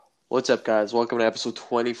What's up, guys? Welcome to episode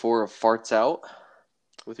 24 of Farts Out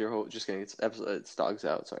with your host. Just kidding. It's Dogs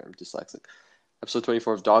Out. Sorry, I'm dyslexic. Episode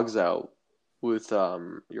 24 of Dogs Out with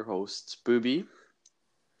your hosts Booby,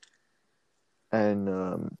 And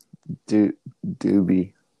Doobie.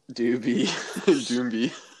 Doobie,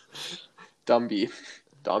 Doomby, Dumby,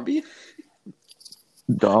 Domby.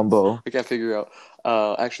 Dombo. I can't figure out.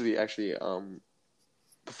 Actually,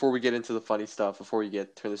 before we get into the funny stuff, before we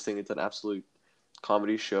turn this thing into an absolute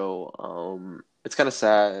comedy show, it's kind of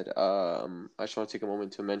sad. I just want to take a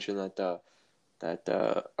moment to mention that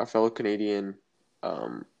our fellow Canadian,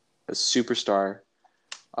 a superstar,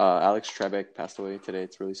 Alex Trebek passed away today.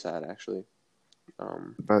 It's really sad, actually.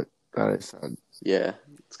 But that is sad. Yeah,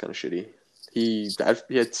 it's kind of shitty. He died.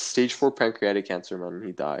 He had stage 4 pancreatic cancer, man. And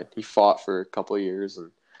he died. He fought for a couple of years,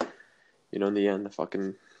 and in the end, the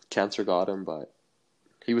fucking cancer got him. But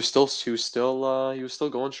he was still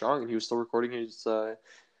going strong, and he was still recording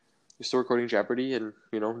Jeopardy, and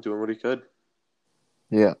doing what he could.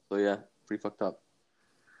 Yeah. So yeah, pretty fucked up.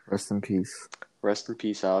 Rest in peace. Rest in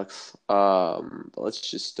peace, Alex. But let's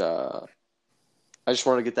just. I just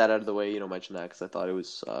wanted to get that out of the way. Mention that because I thought it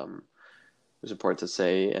was important to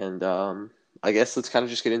say, and I guess let's kind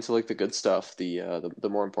of just get into like the good stuff, the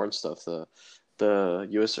more important stuff. The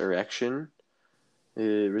U.S. election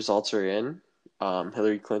results are in.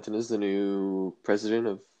 Hillary Clinton is the new president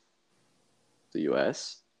of the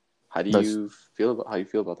U.S. How do you feel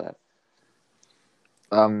about that?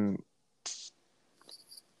 I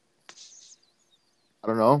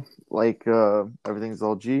don't know. Like everything's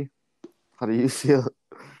all G. How do you feel?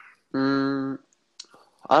 I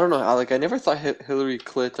don't know. I never thought Hillary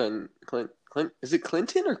Clinton. Is it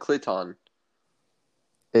Clinton or Clinton?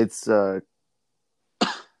 It's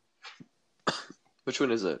Which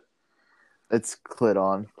one is it? It's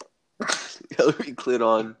Clinton. Hillary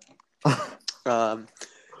Clinton.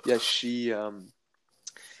 Yeah, she.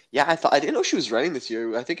 Yeah, I didn't know she was running this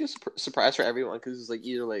year. I think it was a surprise for everyone because it was like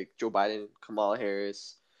either like Joe Biden, Kamala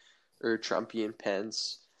Harris, or Trumpian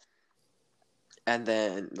Pence. And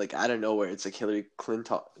then, like, out of nowhere, it's like Hillary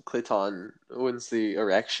Clinton wins the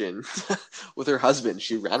election with her husband.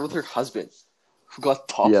 She ran with her husband, who got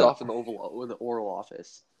topped off in the oral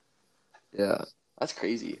office. Yeah. That's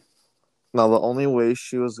crazy. Now, the only way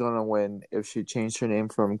she was going to win if she changed her name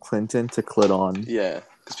from Clinton to Clinton. Yeah.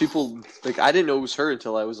 Because people, like, I didn't know it was her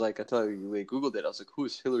until I Googled it. I was like, who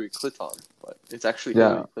is Hillary Clinton? But it's actually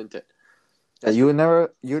Hillary Clinton. You would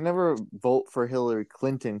never vote for Hillary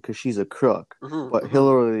Clinton because she's a crook. But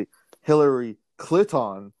Hillary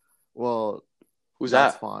Clinton, well, who's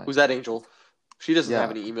that's that? Fine. Who's that angel? She doesn't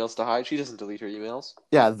have any emails to hide. She doesn't delete her emails.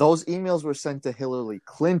 Yeah, those emails were sent to Hillary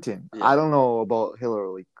Clinton. Yeah. I don't know about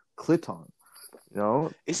Hillary Clinton.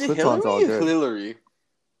 Is it Hillary or Hillary?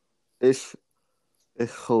 It's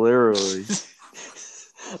Hillary.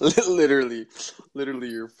 literally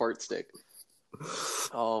your fart stick.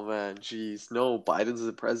 Oh man, jeez. No, Biden's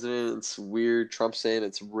the president. It's weird. Trump saying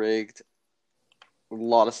it's rigged. A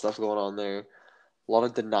lot of stuff going on there. A lot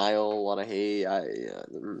of denial. A lot of hate.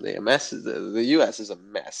 The mess. The U.S. is a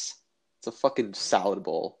mess. It's a fucking salad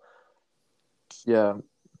bowl. Yeah.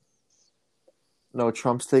 No,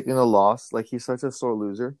 Trump's taking a loss. Like, he's such a sore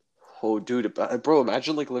loser. Oh, dude, bro,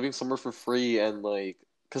 imagine like living somewhere for free and like,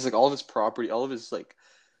 because like all of his property, all of his like.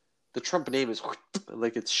 The Trump name is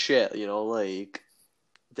like it's shit, like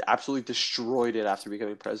they absolutely destroyed it after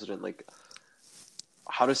becoming president. Like,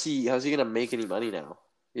 how's he gonna make any money now?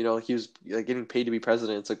 Like he was like getting paid to be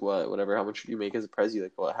president. It's like whatever. How much do you make as a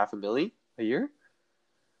president? Like $500,000 a year?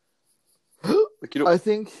 Like I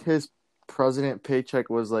think his president paycheck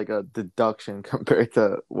was like a deduction compared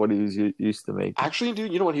to what he was used to make. Actually,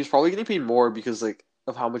 dude, you know what? He was probably getting paid more because like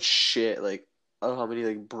of how much shit, like of how many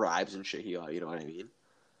like bribes and shit he got. You know what I mean?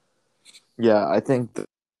 Yeah, I think.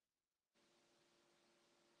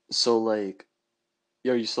 So, like,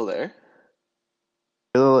 yo, are you still there?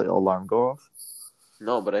 Did the alarm go off?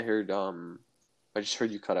 No, but I just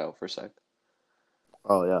heard you cut out for a sec.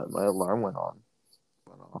 Oh yeah, my alarm went off.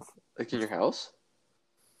 Like in your house?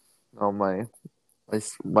 No, my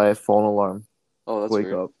phone alarm. Oh, that's Wake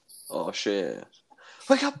weird. up. Oh shit!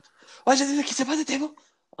 Wake up! Why did the kids by the table?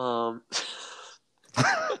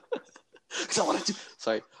 Because I wanted to.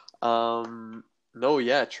 Sorry. No,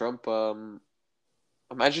 yeah, Trump.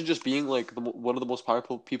 Imagine just being like one of the most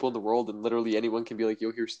powerful people in the world, and literally anyone can be like,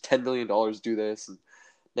 "Yo, here's $10 million, do this," and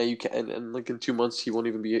now you can. And like in 2 months, he won't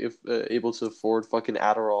even be able to afford fucking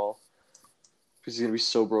Adderall because he's gonna be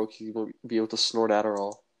so broke he won't be able to snort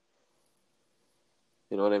Adderall.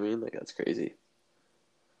 You know what I mean? Like that's crazy.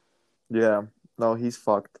 Yeah, no, he's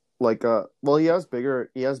fucked. Like, well, he has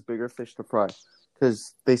bigger fish to fry.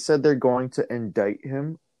 because they said they're going to indict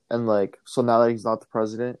him, and like so now that he's not the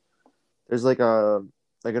president, there's like a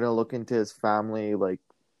they're gonna look into his family. Like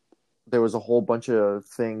there was a whole bunch of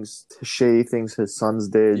things, shady things his sons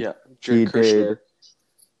did, Yeah, he Jared did.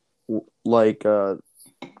 Kushner. Like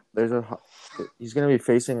there's a he's gonna be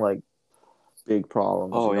facing like big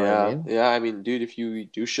problems. Oh You know what I yeah, mean? yeah. I mean, dude, if you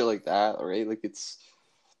do shit like that, right? Like it's,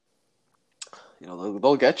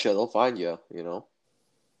 they'll get you. They'll find you. You know.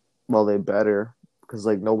 Well, they better because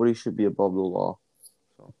like nobody should be above the law.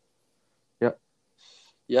 So yeah,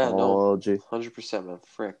 Yeah. No. oh gee, 100%, man.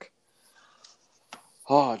 Frick.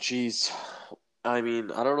 Oh, jeez. I mean,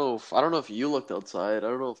 I don't know if you looked outside. I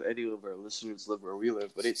don't know if any of our listeners live where we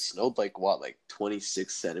live, but it snowed like what, like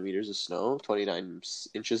 26 centimeters of snow, 29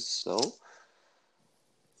 inches of snow.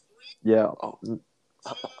 yeah. Oh,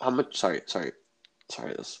 how much? Sorry.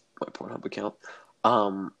 That's my Pornhub account.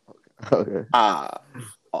 Um, Okay. uh,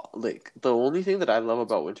 like the only thing that I love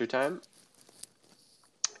about wintertime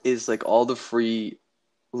is like all the free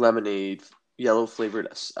lemonade, yellow flavored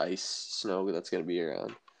ice snow that's gonna be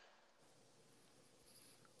around.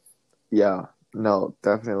 Yeah, no,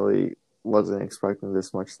 definitely wasn't expecting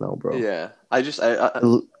this much snow, bro. Yeah, I just I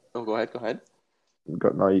L- oh, go ahead, go ahead.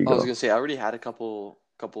 No, you I was go. gonna say I already had a couple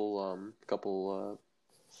of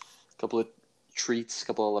treats,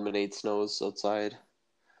 couple of lemonade snows outside.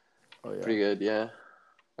 Oh yeah, Pretty good, yeah.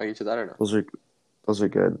 Are you into that or no? those are those are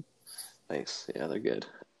good. Thanks. Yeah, they're good.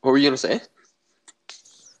 What were you gonna say?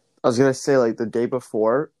 I was gonna say like the day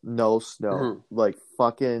before, no snow, Hmm. like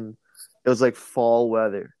fucking, it was like fall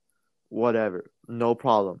weather, whatever, no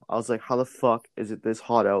problem. I was like, how the fuck is it this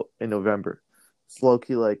hot out in November? It's low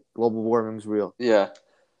key like global warming's real, Yeah,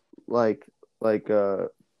 like like uh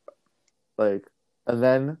like, and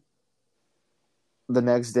then the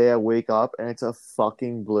next day I wake up and it's a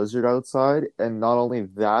fucking blizzard outside, and not only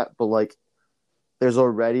that, but like there's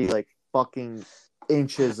already like fucking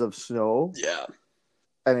inches of snow yeah.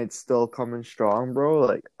 and it's still coming strong, bro.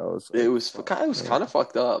 Like I was It like, was fuck, kind. It was man. kind of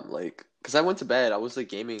fucked up. Like, cause I went to bed. I was like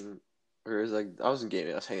gaming, or it was like I wasn't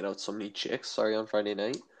gaming. I was hanging out with so many chicks. Sorry, on Friday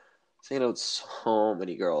night, I was hanging out with so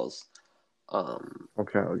many girls.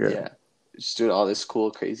 Okay, okay. Yeah, just doing all this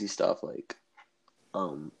cool, crazy stuff. Like,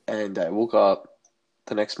 and I woke up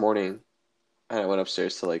the next morning and I went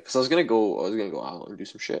upstairs to like, cause I was gonna go out and do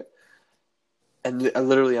some shit. And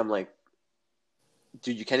I'm like,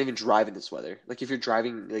 dude, you can't even drive in this weather. Like, if you're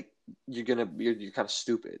driving, like, you're kind of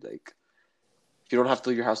stupid. Like, if you don't have to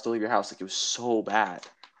leave your house, don't leave your house. Like, it was so bad.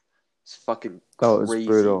 It's fucking That was crazy.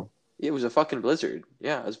 brutal. It was a fucking blizzard.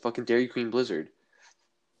 Yeah, it was a fucking Dairy Queen blizzard.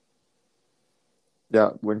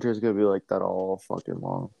 Yeah, winter's gonna be like that all fucking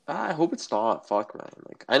long. I hope it's not. Fuck, man.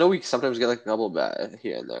 Like, I know we sometimes get like a couple of bad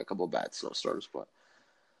here and there, a couple of bad snowstorms, but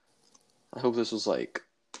I hope this was like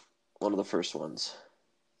one of the first ones.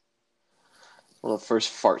 One of the first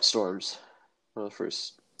fart storms. One of the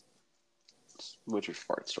first winter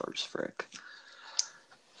fart storms, frick.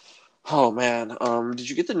 Oh man, did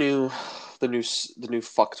you get the new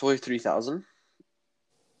Fuck Toy 3000?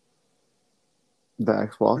 The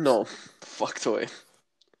Xbox? No, Fuck Toy.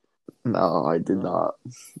 No, I did No. not.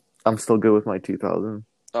 I'm still good with my 2000.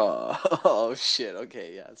 Oh shit.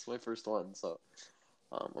 Okay, yeah, it's my first one, so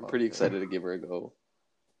I'm pretty Okay. excited to give her a go.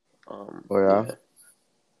 Oh yeah. Yeah.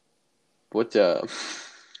 What sorry,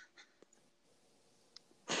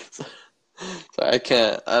 I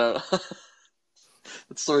can't. I don't know.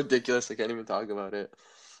 It's so ridiculous. I can't even talk about it.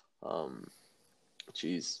 Um,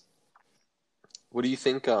 jeez. What do you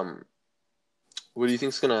think? What do you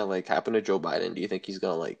think's gonna like happen to Joe Biden? Do you think he's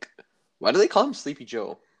gonna like? Why do they call him Sleepy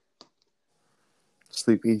Joe?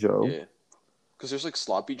 Sleepy Joe. Yeah, because there's like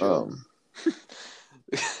Sloppy Joe. Um,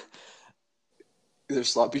 There's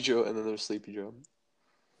Sloppy Joe and then there's Sleepy Joe.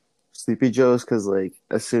 Sleepy Joe's because like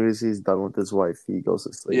as soon as he's done with his wife, he goes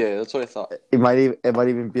to sleep. Yeah, that's what I thought. It might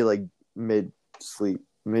even be like mid sleep,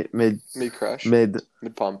 Mid crush, mid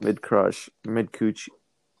mid pump. mid crush, mid cooch.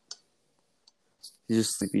 He's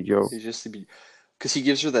just Sleepy Joe. He's just Sleepy, because he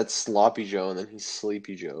gives her that Sloppy Joe and then he's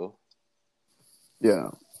Sleepy Joe.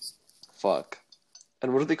 Yeah. Fuck.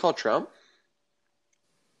 And what do they call Trump?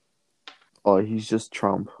 Oh, he's just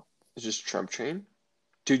Trump. It's just Trump train.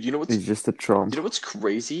 Dude, He's just a Trump. you know what's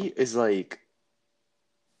crazy is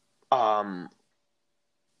um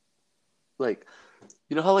like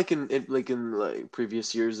you know how like in like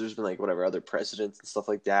previous years there's been like whatever other presidents and stuff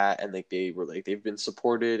like that, and like they were like they've been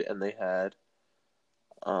supported and they had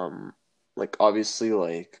um like obviously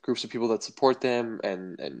like groups of people that support them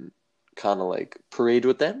and kind of like parade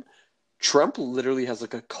with them. Trump literally has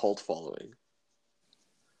like a cult following.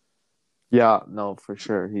 Yeah, no, for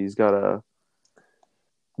sure. He's got a,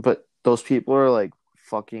 but those people are like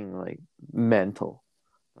fucking like mental.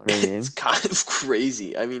 You know what I It's mean? kind of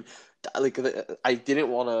crazy. I mean, like I didn't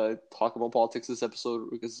want to talk about politics this episode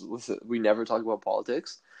because we never talk about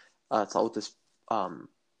politics. It's not what this um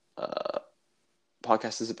uh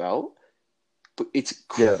podcast is about. But it's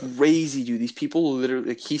Yeah. crazy, dude. These people literally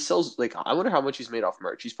like he sells like I wonder how much he's made off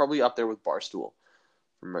merch. He's probably up there with Barstool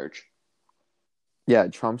for merch. Yeah,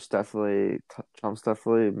 Trump's definitely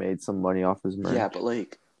made some money off his Yeah, but merch.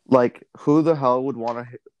 like Like, who the hell would want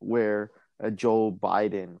to wear a Joe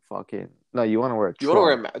Biden fucking? No, you want to wear a you want to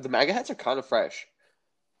wear Trump. the MAGA hats are kind of fresh.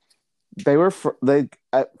 They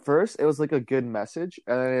at first it was like a good message,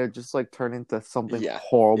 and then it just like turned into something Yeah, yeah.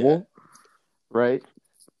 horrible, right?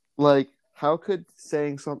 Like, how could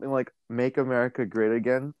saying something like "Make America Great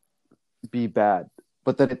Again" be bad?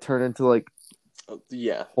 But then it turned into like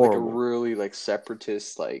Yeah, like a horrible really like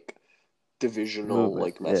separatist, like divisional movement.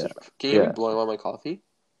 like Yeah, message. Can you hear me yeah. blowing on my coffee?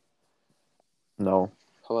 No,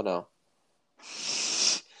 How about now?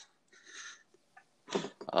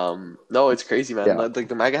 No, it's crazy, man. yeah. Like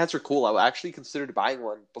the MAGA hats are cool. I actually considered buying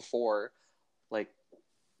one before, like,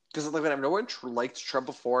 because like I've never liked Trump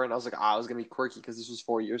before, and I was like, I was gonna be quirky because this was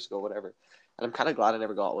 4 years ago, whatever. And I'm kind of glad I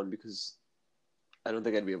never got one because I don't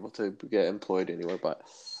think I'd be able to get employed anywhere. But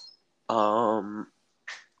um,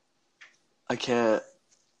 I can't,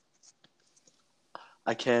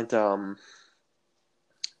 I can't.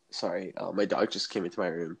 Sorry, my dog just came into my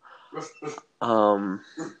room. Um,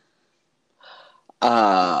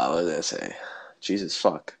 what did I say? Jesus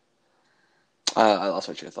fuck. I lost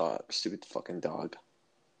my train of thought. Stupid fucking dog.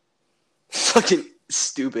 Fucking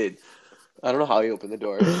stupid. I don't know how he opened the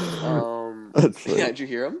door. That's Yeah, funny. did you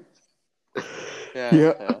hear him? Yeah,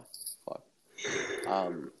 Yeah. yeah. Fuck.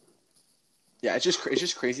 Um, yeah, it's just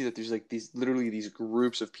crazy that there's like these literally these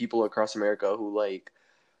groups of people across America who like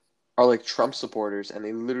are like Trump supporters, and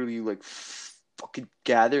they literally like fucking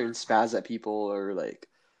gather and spaz at people, or like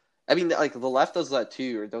I mean like the left does that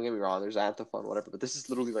too. Or don't get me wrong, there's Antifa and whatever, but this is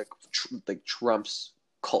literally like like Trump's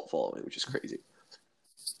cult following, which is crazy.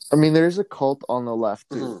 I mean, there's a cult on the left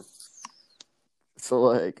too. Mm-hmm. So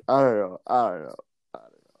like, I don't know. I don't know. I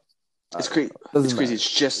don't know. I It's don't crazy. know. It's Doesn't crazy. matter.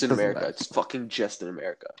 It's just It in doesn't America. matter. It's fucking just in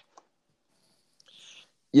America.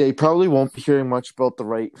 Yeah, you probably won't be hearing much about the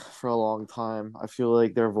right for a long time. I feel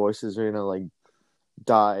like their voices are gonna like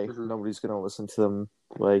die. Mm-hmm. Nobody's gonna listen to them.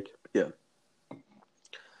 Like Yeah.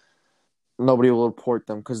 nobody will report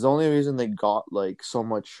them because the only reason they got like so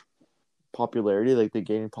much popularity, like they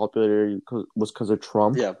gained popularity, was because of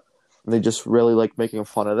Trump. Yeah. And they just really like making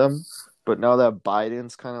fun of them. But now that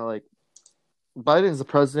Biden's kind of like Biden's the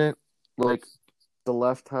president, like the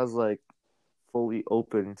left has like fully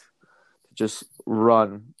opened to just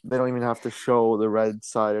run. They don't even have to show the red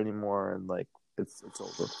side anymore, and like it's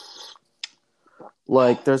over.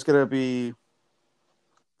 Like there's gonna be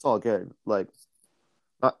it's all good. Like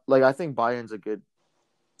not, like I think Biden's a good.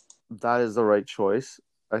 That is the right choice.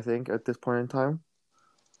 I think at this point in time,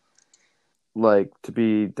 like to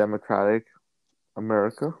be democratic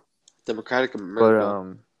America, Democratic but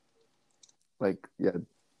America. like yeah,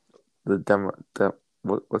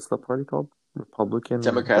 what's the party called? Republican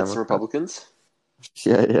Democrats and Democrat. Republicans.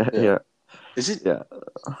 Yeah, yeah, Yeah. yeah, Is it? yeah.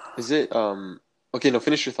 Is it? Okay. No.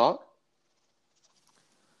 Finish your thought.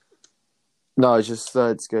 No, it's just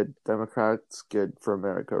it's good. Democrats good for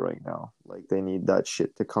America right now. Like they need that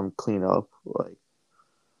shit to come clean up. Like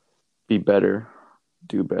be better,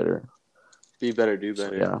 do better. Be better. Do So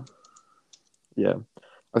better. yeah, yeah.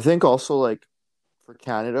 I think also like for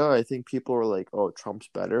Canada, I think people are like, oh, Trump's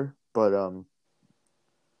better, but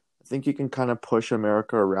I think you can kind of push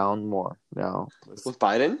America around more now with With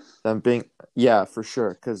Biden. them being, yeah, for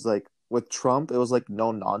sure. Because like with Trump, it was like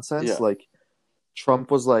no nonsense. Yeah. Like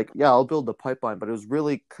Trump was like, yeah, I'll build the pipeline, but it was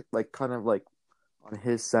really like kind of like on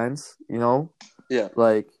his sense, you know, Yeah.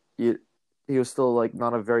 like he was still like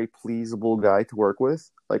not a very pleasable guy to work with.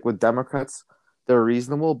 Like with Democrats, they're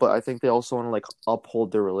reasonable, but I think they also want to like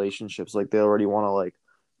uphold their relationships. Like they already want to like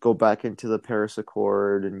go back into the Paris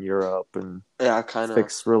Accord in Europe and Yeah. Kind of.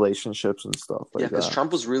 fix relationships and stuff Yeah. like Because that.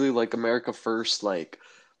 Trump was really like America first. Like,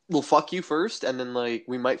 well, fuck you first, and then like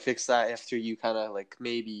we might fix that after you kind of like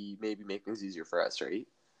maybe make things easier for us, right?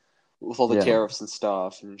 With all the Yeah, tariffs and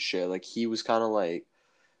stuff and shit. Like he was kind of like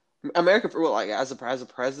America. Well, like as a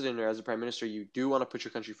president or as a prime minister, you do want to put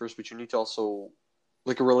your country first, but you need to also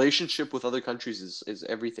like a relationship with other countries is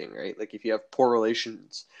everything, right? Like if you have poor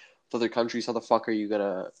relations with other countries, how the fuck are you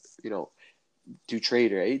gonna do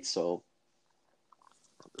trade, right? So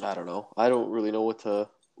I don't know. I don't really know what to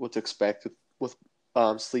expect with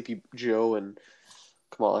Sleepy Joe and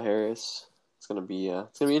Kamala Harris. it's gonna be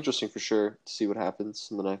interesting for sure to see what happens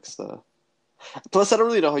in the next. Plus, I don't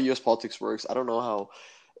really know how U.S. politics works. I don't know how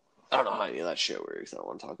any of that shit works. I don't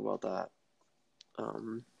want to talk about that.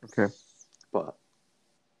 Um, Okay. but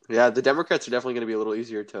yeah, the Democrats are definitely going to be a little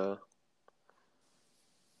easier to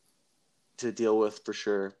deal with for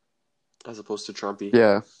sure, as opposed to Trumpy.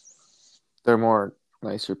 Yeah, they're more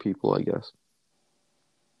nicer people, I guess.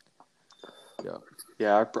 Yeah.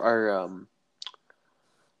 Yeah, our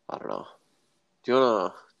I don't know. Do you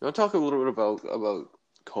wanna talk a little bit about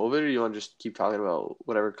COVID, or do you want to just keep talking about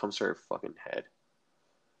whatever comes to our fucking head?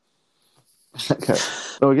 Okay.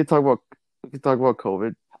 No, we can talk about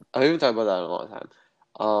COVID. I haven't talked about that in a long time.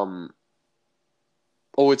 Um,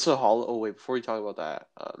 oh, it's a Oh, wait, before we talk about that,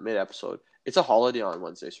 mid episode, it's a holiday on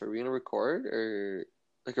Wednesday. So are we gonna record, or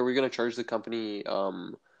like are we gonna charge the company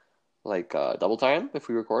like double time if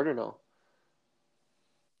we record, or no?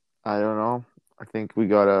 I don't know. I think we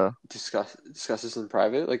gotta. Discuss this in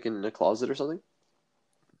private, like in a closet or something.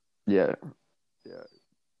 Yeah, yeah.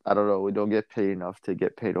 I don't know. We don't get paid enough to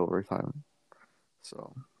get paid overtime,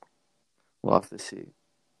 so we'll have to see.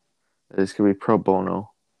 This could be pro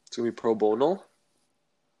bono. It's gonna be pro bono,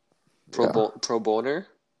 Yeah. pro boner,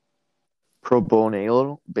 Pro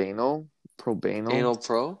bono, bano, pro bano. anal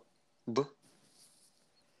pro. B.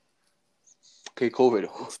 Okay, COVID.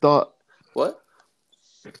 It's not. What?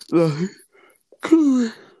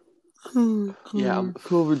 COVID, Yeah,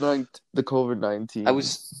 the COVID I 19.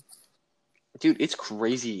 was, dude. It's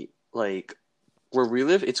crazy. Like where we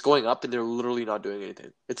live, it's going up, and they're literally not doing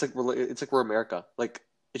anything. It's like we're America. Like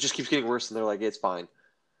it just keeps getting worse, and they're like, it's fine.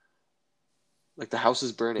 Like the house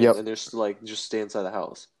is burning, Yep. and they're still like, just stay inside the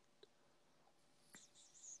house.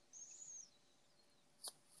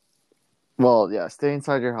 Well, yeah. Stay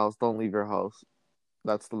inside your house. Don't leave your house.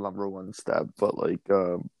 That's the number one step. But like,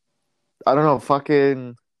 I don't know.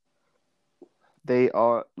 Fucking, they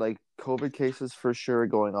are like COVID cases for sure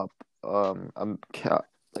going up.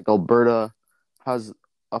 Like Alberta has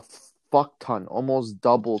a fuck ton, almost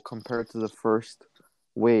double compared to the first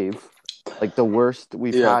wave, like the worst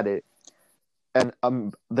we've Yeah, had it, and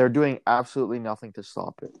they're doing absolutely nothing to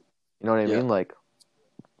stop it. You know what I yeah, mean? Like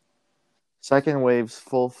second wave's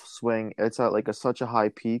full swing. It's at like such a high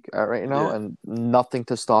peak at right now, yeah. and nothing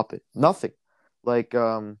to stop it. Nothing. Like they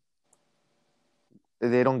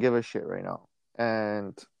don't give a shit right now,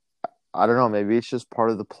 and I don't know. Maybe it's just part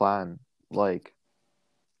of the plan. Like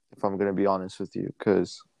if I'm gonna be honest with you,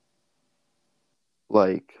 because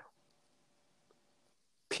like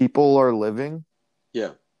people are living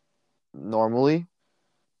Yeah. normally,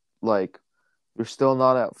 like you're still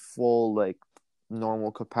not at full like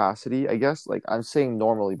normal capacity, I guess. Like I'm saying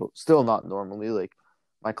normally, but still not normally. Like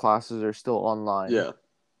my classes are still online. Yeah.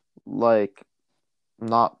 Like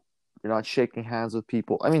not you're not shaking hands with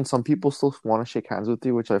people. I mean, some people still want to shake hands with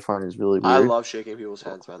you, which I find is really I weird. love shaking people's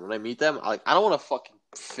hands, man. When I meet them, I don't want to fucking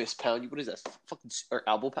fist pound you. What is that? Fucking or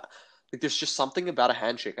elbow pound? Like, there's just something about a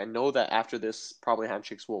handshake. I know that after this, probably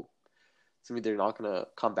handshakes will. To me, they're not gonna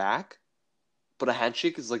come back. But a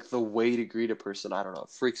handshake is like the way to greet a person. I don't know. It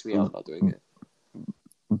freaks me out not doing it.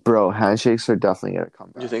 Bro, handshakes are definitely gonna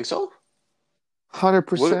come You back. think so? What?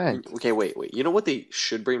 100%. Okay, wait. You know what they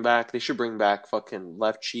should bring back? They should bring back fucking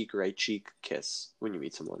left cheek, right cheek kiss when you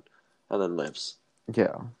meet someone, and then lips.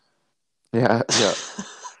 Yeah. Yeah, yeah,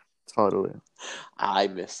 totally. I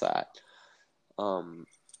miss that. Um,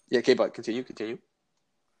 yeah. Okay, but continue.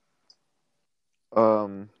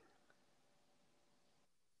 Um,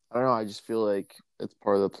 I don't know. I just feel like it's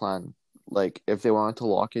part of the plan. Like if they wanted to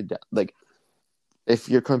lock it down, like if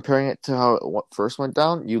you're comparing it to how first went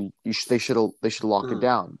down, they should lock it Mhm.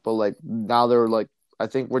 down. But like now they're like, I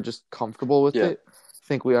think we're just comfortable with Yeah, it. I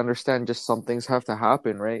think we understand just some things have to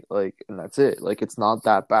happen, right? Like, and that's it. Like it's not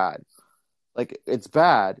that bad. Like it's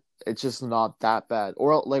bad. It's just not that bad.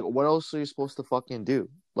 Or like, what else are you supposed to fucking do?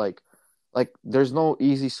 Like there's no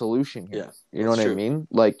easy solution here. yeah, You know that's what I true. mean?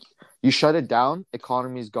 Like you shut it down,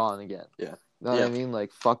 economy's gone again. Yeah, You know what yeah, I mean?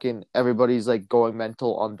 Like fucking everybody's like going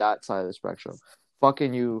mental on that side of the spectrum.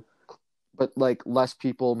 Fucking you, but like less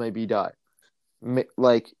people maybe die.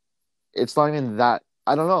 Like it's not even that.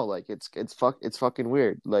 I don't know. Like it's fucking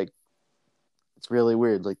weird. Like it's really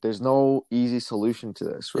weird. Like there's no easy solution to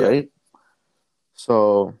this, yeah. right?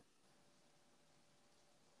 So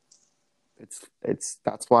it's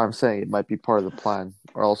that's why I'm saying it might be part of the plan,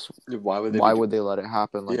 or else Why would they be? why would they let it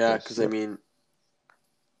happen like Yeah, this? because I mean,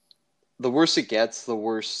 the worse it gets, the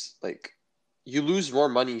worse. Like, you lose more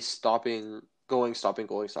money stopping going,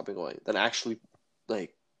 than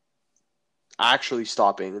like, actually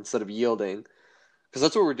stopping instead of yielding. Because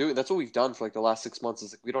that's what we're doing. That's what we've done for like the last 6 months.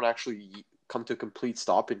 Is like we don't actually come to a complete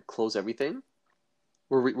stop and close everything.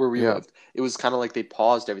 where we Yeah. lived. It was kind of like they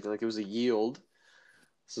paused everything. Like it was a yield.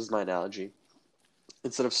 This is my analogy.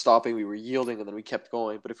 Instead of stopping, we were yielding, and then we kept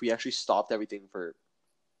going. But if we actually stopped everything for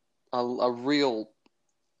a real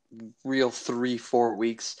 3 4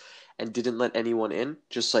 weeks and didn't let anyone in,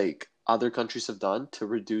 just like other countries have done to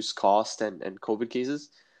reduce cost and COVID cases.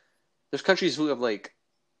 There's countries who have like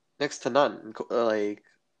next to none. Like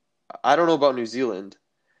I don't know about New Zealand,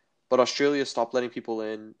 but Australia stopped letting people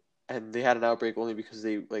in, and they had an outbreak only because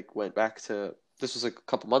they like went back to this was like a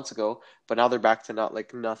couple months ago, but now they're back to not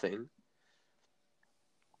like nothing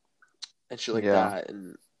and shit like Yeah. that.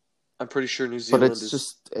 And I'm pretty sure New But Zealand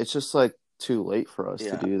is it's just like too late for us to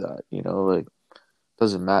yeah do that, you know, like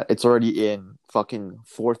doesn't matter. It's already in fucking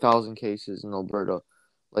 4,000 cases in Alberta.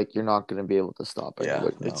 Like you're not gonna be able to stop yeah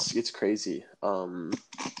anybody now. it's crazy.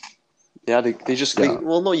 Yeah, they just Yeah.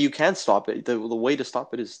 well no you can stop it. The way to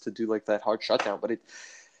stop it is to do like that hard shutdown, but it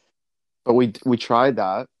But we tried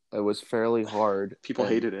that. It was fairly hard people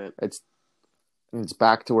and hated it. it's it's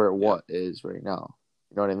back to where it Yeah. what is right now.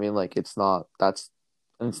 You know what I mean? Like it's not that's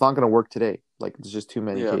and it's not gonna work today. Like there's just too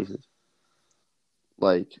many Yeah. cases.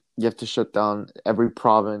 Like you have to shut down every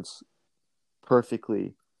province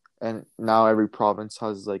perfectly, and now every province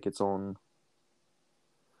has like its own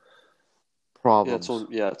problems.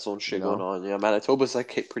 Its own You shit going know? on. Yeah, Manitoba's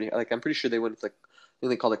like hit pretty like I'm pretty sure they went like I think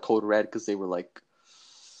they called it code red because they were like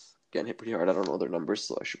getting hit pretty hard. I don't know their numbers,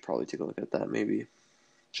 so I should probably take a look at that maybe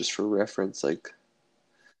just for reference. Like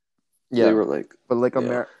they Yeah, were like but like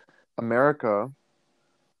yeah America,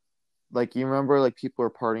 like you remember, like people are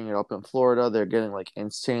partying it up in Florida. They're getting like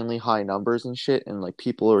insanely high numbers and shit, and like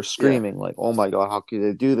people are yeah screaming like, "Oh my God, how could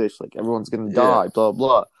they do this? Like everyone's gonna yeah die." Blah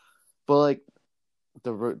blah. But like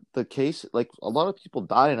the case, like a lot of people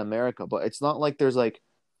died in America, but it's not like there's like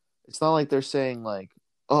it's not like they're saying like,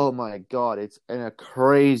 "Oh my God, it's in a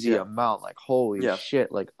crazy yeah amount." Like holy yeah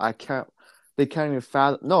shit, like I can't. They can't even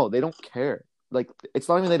fathom. No, they don't care. Like it's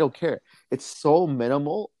not even they don't care. It's so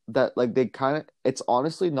minimal that like they kind of. It's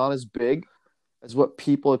honestly not as big as what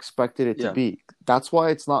people expected it to yeah be. That's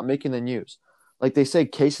why it's not making the news. Like they say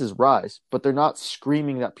cases rise, but they're not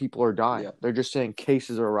screaming that people are dying. yeah They're just saying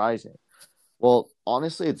cases are rising. Well,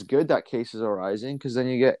 honestly, it's good that cases are rising because then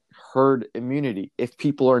you get herd immunity if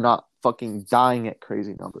people are not fucking dying at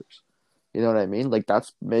crazy numbers. You know what I mean? Like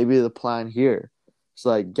that's maybe the plan here. So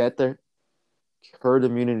like get the herd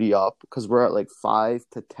immunity up because we're at like 5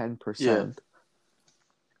 to 10 yeah. percent.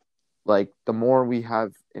 Like the more we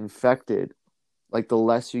have infected, like the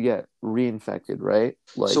less you get reinfected, right?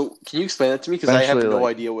 Like So can you explain that to me? Because I have eventually, no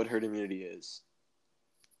like idea what herd immunity is.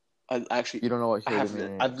 I actually you don't know what I herd have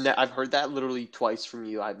immunity is. I've heard that literally twice from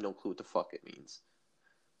you. I have no clue what the fuck it means.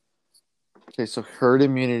 Okay, so herd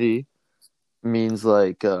immunity means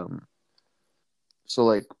like so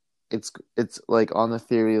like it's like on the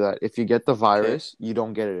theory that if you get the Okay. virus, you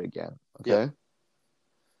don't get it again. Yep. Okay?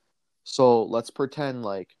 So let's pretend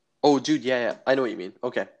like Oh, dude, yeah. I know what you mean.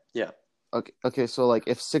 Okay. Yeah. okay, so like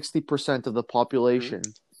if 60% of the Mm-hmm. population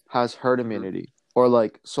has herd Mm-hmm. immunity or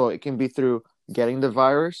like so it can be through getting the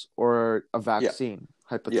virus or a Yeah. vaccine Yeah.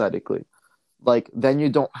 hypothetically. Like then you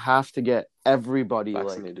don't have to get everybody like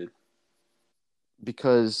Vaccinated.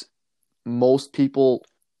 because most people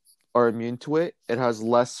are immune to it, it has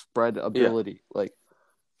less spread Yeah. ability. Like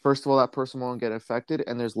first of all, that person won't get infected,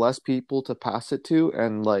 and there's less people to pass it to,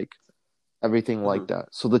 and like everything Mm-hmm. like that.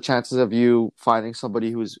 So the chances of you finding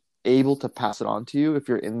somebody who's able to pass it on to you if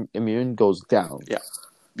you're immune goes down, Yeah.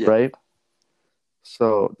 Yeah. right?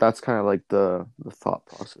 So that's kind of like the thought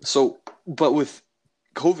process. So, but with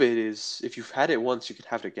COVID is if you've had it once, you can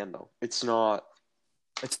have it again. Though it's not.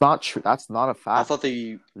 It's not true. That's not a I fact. thought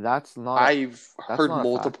they. That's not a I've that's heard not a fact.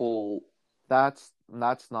 multiple. That's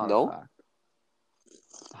not a No. fact.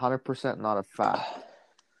 100% not a fact.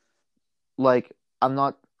 Like I'm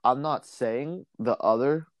not saying the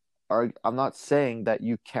other are I'm not saying that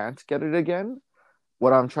you can't get it again.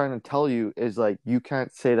 What I'm trying to tell you is like you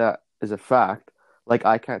can't say that is a fact. Like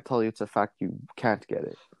I can't tell you it's a fact you can't get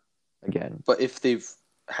it again. But if they've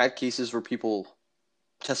had cases where people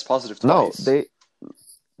test positive No, twice.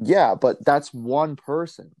 yeah, but that's one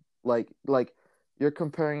person. Like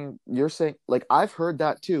you're saying like I've heard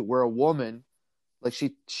that too where a woman like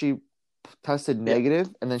she tested Yeah. negative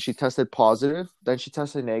and then she tested positive, then she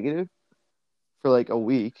tested negative for like a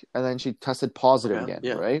week and then she tested positive Okay. again,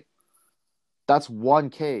 Yeah. right? That's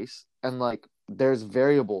one case and like there's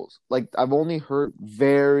variables. Like I've only heard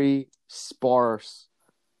very Yeah. sparse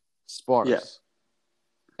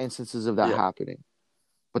instances of that Yeah. happening.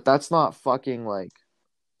 But that's not fucking like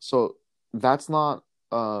so that's not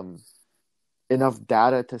enough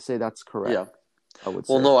data to say that's Yeah. correct, I would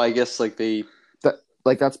Well, say. no, I guess like they That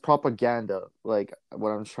like that's propaganda. Like what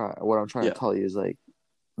I'm trying to Yeah, tell you is like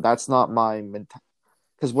that's not my mentality.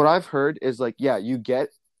 Because what I've heard is like, yeah, you get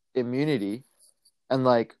immunity, and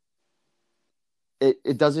like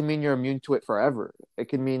it doesn't mean you're immune to it forever. It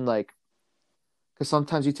can mean like because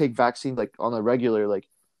sometimes you take vaccines like on a regular, like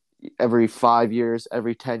every 5 years,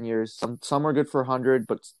 every 10 years. Some are good for 100,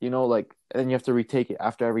 but like, and then you have to retake it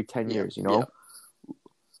after every ten yeah, years. yeah,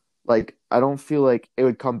 Like I don't feel like it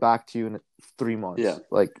would come back to you in 3 months. yeah.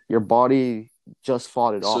 Like your body just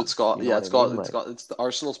fought it So off. it's got You know yeah, what I mean? Like it's the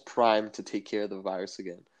Arsenal's prime to take care of the virus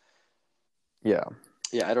again. yeah,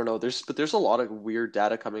 Yeah, I don't know. There's a lot of weird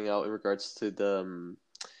data coming out in regards to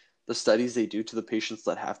the studies they do to the patients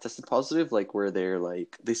that have tested positive, like where they're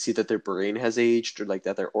like they see that their brain has aged or like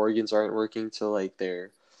that their organs aren't working to like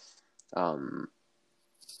their um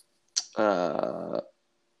uh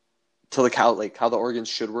to like how the organs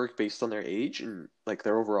should work based on their age and like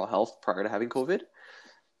their overall health prior to having COVID,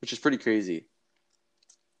 which is pretty crazy.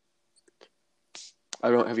 I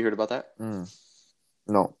don't have you heard about that? mm,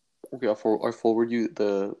 no, Okay, I'll forward you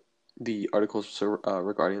the articles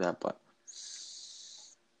regarding that, but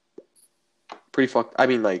pretty fucked. I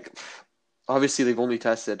mean, like obviously they've only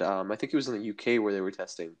tested. I think it was in the UK where they were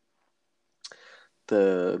testing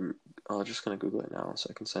the. I'm just gonna Google it now so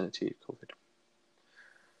I can send it to you. COVID.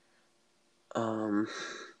 Um,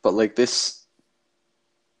 but like this,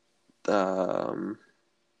 um,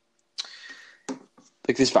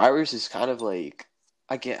 like this virus is kind of like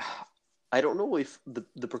I get. I don't know if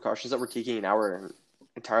the precautions that we're taking now are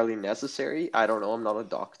entirely necessary. I don't know. I'm not a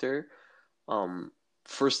doctor. Um,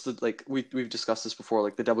 first, like we've discussed this before.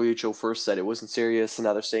 Like the WHO first said it wasn't serious, and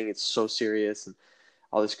now they're saying it's so serious and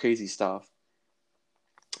all this crazy stuff.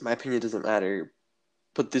 My opinion doesn't matter,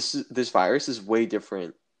 but this virus is way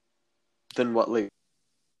different than what like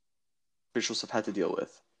officials have had to deal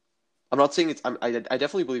with. I'm not saying I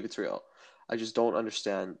definitely believe it's real. I just don't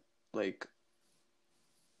understand. Like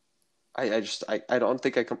I don't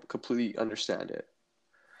think I completely understand it.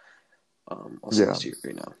 I'll send yeah, this to you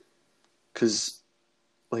right now because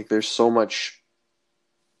like there's so much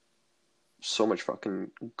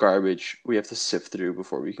fucking garbage we have to sift through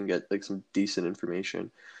before we can get like some decent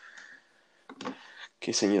information.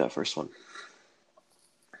 Okay, send you that first one.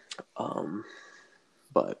 Um,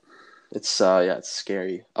 but it's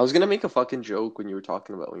scary. I was gonna make a fucking joke when you were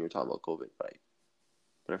talking about COVID, but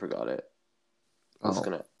I forgot it. I was oh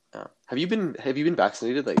gonna. Have you been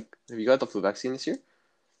vaccinated? Like, have you got the flu vaccine this year?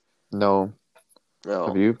 no.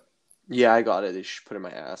 Have No. you? Yeah, I got it. They should put it in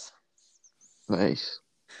my ass. Nice.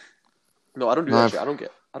 No, I don't do No, that shit. I don't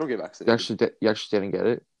get vaccinated. you actually didn't get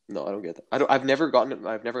it. No, I don't get that. I don't. I've never gotten it.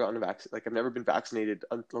 I've never gotten a vaccine. Like, I've never been vaccinated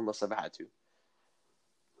unless I've had to.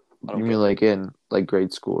 I You don't mean get it. like in like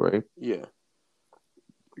grade school, right? Yeah,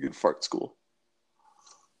 good fart school.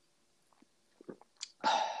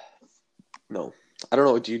 No, I don't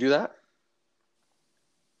know. Do you do that?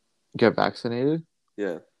 Get vaccinated?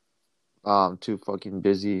 Yeah. Too fucking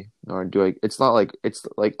busy. Nor do I. It's not like it's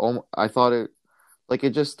like I thought it like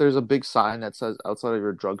it just there's a big sign that says outside of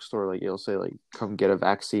your drugstore like it'll say like come get a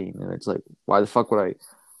vaccine and it's like why the fuck would I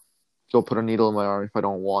go put a needle in my arm if I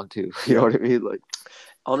don't want to? You know Yeah. what I mean? Like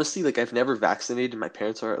Honestly, like I've never vaccinated. My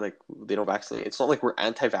parents are like they don't vaccinate. It's not like we're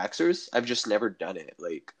anti-vaxxers. I've just never done it.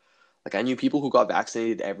 Like I knew people who got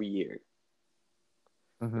vaccinated every year,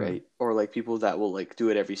 hmm right? Or like people that will like do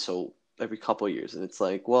it every couple of years, and it's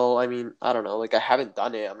like, well, I mean, I don't know. Like I haven't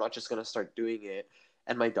done it. I'm not just gonna start doing it.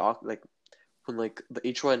 And my doc, like when like the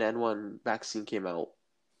H1N1 vaccine came out,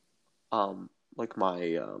 like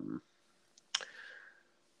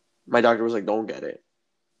my doctor was like, don't get it.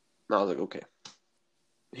 And I was like, okay.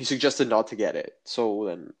 He suggested not to get it, so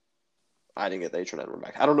then I didn't get the H1N1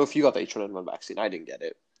 vaccine. I don't know if you got the H1N1 vaccine. I didn't get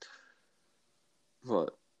it,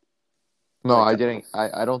 but no, like I I don't know. didn't.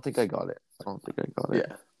 I don't think I got it. I don't think I got it.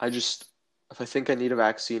 Yeah, I just if I think I need a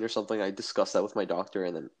vaccine or something, I discuss that with my doctor,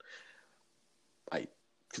 and then I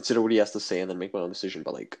consider what he has to say, and then make my own decision.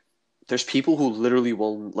 But like, there's people who literally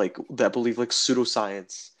will like that believe like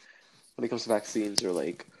pseudoscience when it comes to vaccines or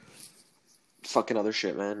like fucking other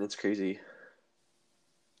shit, man. It's crazy.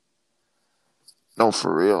 No,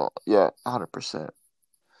 for real. Yeah, 100%.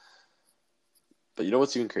 But you know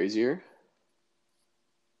what's even crazier?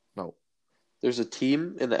 No, There's a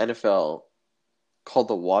team in the NFL called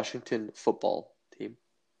the Washington Football Team.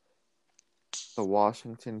 the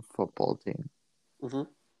Washington football team, Hmm.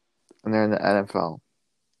 and they're in the NFL.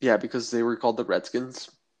 Yeah, because they were called the Redskins,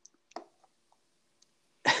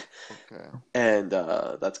 Okay. and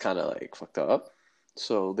that's kind of like fucked up.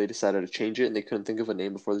 So they decided to change it, and they couldn't think of a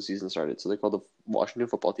name before the season started. So they called the Washington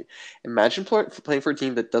Football Team. Imagine playing for a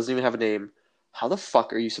team that doesn't even have a name, how the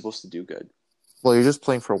fuck are you supposed to do good? Well, you're just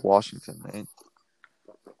playing for Washington, man.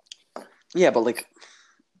 Yeah, but like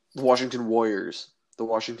the Washington Warriors, the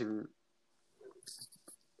Washington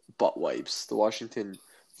butt wipes, the Washington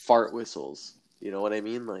fart whistles. You know what I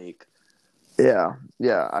mean? Like Yeah,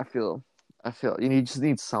 yeah. I feel you just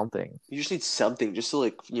need something. you just need something just to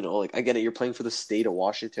like like I get it. You're playing for the state of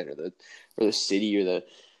Washington or the city or the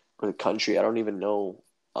country. I don't even know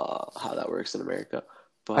how that works in America,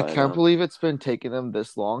 I but can't believe it's been taking them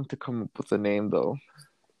this long to come up with a name, though.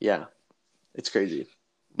 yeah, it's crazy.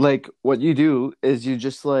 Like what you do is you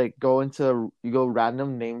just like go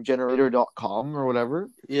randomnamegenerator.com or whatever,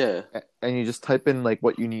 Yeah, and you just type in like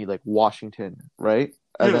what you need, like Washington, right?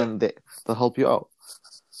 And yeah, then they'll help you out.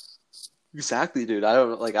 exactly, dude. I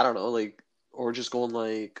don't know, like or just go on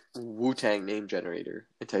like Wu Tang name generator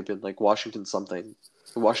and type in like Washington something,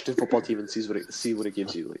 the Washington football team, and see what it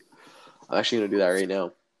gives you. Like I'm actually gonna do that right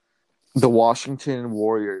now. The Washington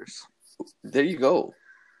Warriors. There you go.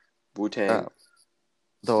 Wu Uh, Tang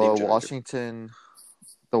the name generator. Washington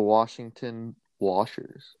the Washington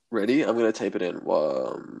Washers. Ready? I'm gonna type it in.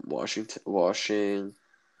 Washington.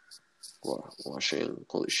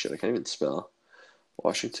 Holy shit! I can't even spell.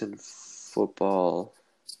 Washington football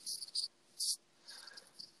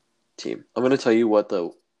team. I'm gonna tell you what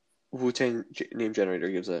the Wu Tang name generator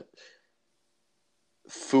gives it.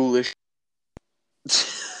 Foolish.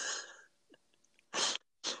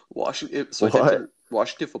 Washington. So I typed What? in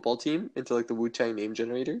Washington football team into like the Wu Tang name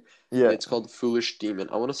generator, and Yeah. it's called Foolish Demon.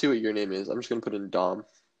 I want to see what your name is. I'm just gonna put in Dom.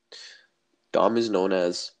 Dom is known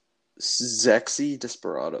as Zexy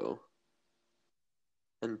Desperado,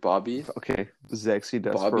 and Bobby. Okay. Zexy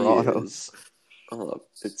Bobby Desperado. is. Hold up.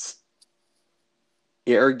 It's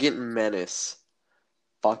Arrogant Menace.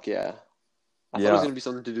 Fuck yeah. I thought it was Yeah. gonna be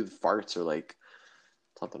something to do with farts or like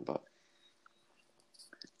something, but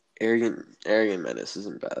arrogant menace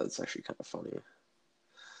isn't bad. It's actually kind of funny.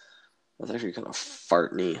 That's actually kind of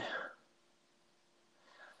fartny.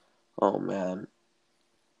 Oh man,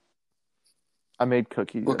 I made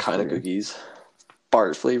cookies what kind of yesterday. cookies?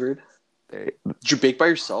 Fart flavored. They, Did you bake by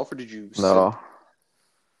yourself or did you simp? no.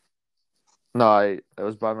 No, I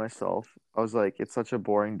was by myself. I was like, it's such a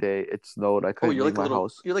boring day. It snowed. I Oh, couldn't leave my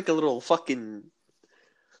house. you're like a little fucking.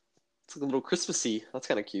 It's like a little Christmassy. That's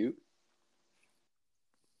kind of cute.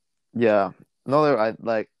 Yeah. No, I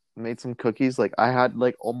like made some cookies. Like I had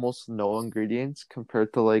like almost no ingredients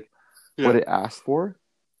compared to like what Yeah. it asked for.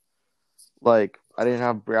 Like I didn't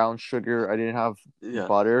have brown sugar. I didn't have Yeah.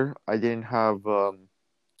 butter. I didn't have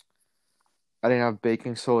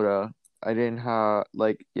baking soda. I didn't have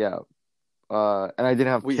like yeah. And I didn't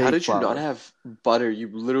have Wait, how cake did you not flour. have butter?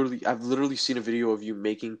 I've literally seen a video of you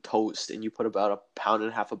making toast and you put about a pound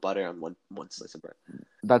and a half of butter on one slice of bread.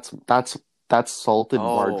 That's salted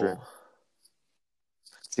margarine. Oh,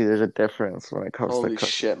 See, there's a difference when it comes to holy cooking.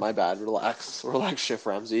 shit, my bad. Relax, Chef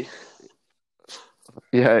Ramsay.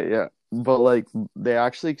 Yeah, yeah. But like they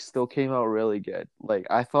actually still came out really good. Like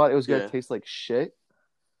I thought it was gonna Yeah. taste like shit.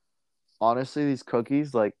 Honestly, these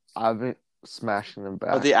cookies, like I've been smashing them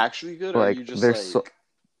Are they back. actually good, or are Like you just like,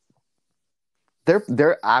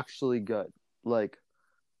 they're actually good. Like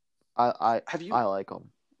I I have you, I like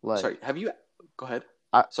them. Like sorry, have you, go ahead.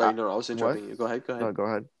 I Sorry, no, I was what? interrupting you. Go ahead. No, go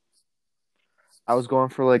ahead. I was going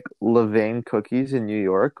for like Levain cookies in New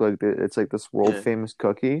York. Like it's like this world Yeah, famous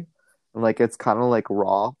cookie, and like it's kind of like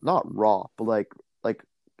raw, not raw, but like like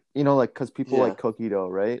because people yeah, like cookie dough,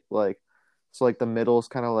 right? Like so like the middle is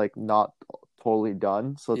kind of like not totally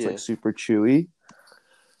done, so it's like yeah. super chewy.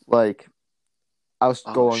 Like I was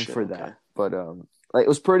Oh going shit, for that, okay. but like it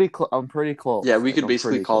was I'm pretty Yeah, close. we Like could I'm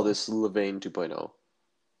basically pretty call close. this Levain 2.0.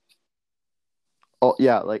 Oh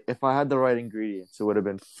yeah, like if I had the right ingredients, it would have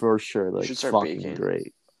been for sure You like should start fucking baking.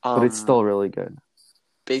 great. But it's Um, still really good.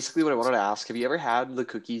 Basically what I wanted to ask, have you ever had the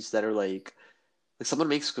cookies that are like someone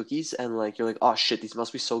makes cookies and like you're like, oh shit, these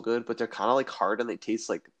must be so good, but they're kind of like hard and they taste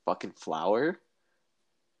like fucking flour,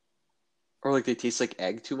 or like they taste like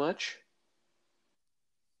egg too much,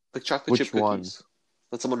 like chocolate chip Which cookies ones?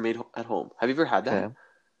 that someone made at home. Have you ever had that? Okay.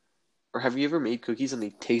 Or have you ever made cookies and they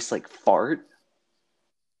taste like fart?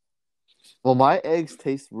 Well, my eggs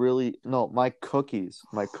taste really no, my cookies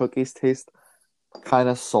taste kind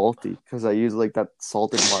of salty because I use like that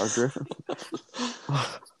salted margarine.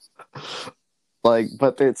 Like,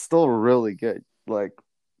 but it's still really good. Like,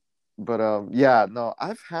 but yeah, no,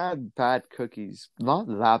 I've had bad cookies. Not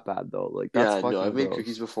that bad though. Like that's Yeah, no, I've fucking made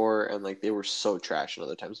cookies gross. before and like they were so trash, and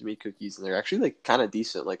other times we made cookies and they're actually like kind of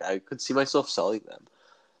decent. Like I could see myself selling them.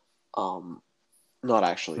 Um, Not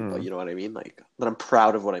actually, but Hmm. you know what I mean. Like that, I'm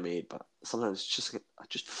proud of what I made, but sometimes it's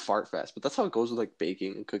just fart fest. But that's how it goes with like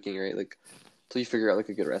baking and cooking, right? Like Until you figure out like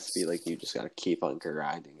a good recipe, like you just gotta keep on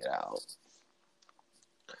grinding it out.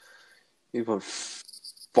 Keep on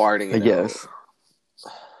farting I it out. guess.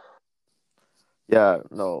 Yeah,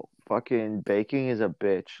 no, fucking baking is a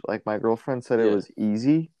bitch. Like my girlfriend said it Yeah. was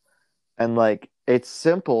easy and like it's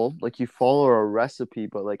simple, like you follow a recipe,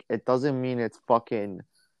 but like it doesn't mean it's fucking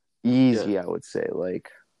Yeah. easy, I would say. Like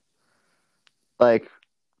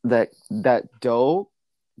that dough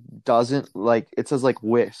doesn't like it says like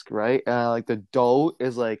whisk, right? And like the dough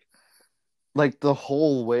is like the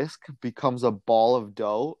whole whisk becomes a ball of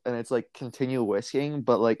dough and it's like continue whisking,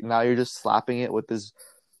 but like now you're just slapping it with this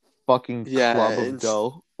fucking Yeah, club of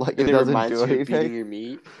dough. Like and it it doesn't reminds do you of anything. beating your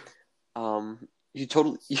meat. You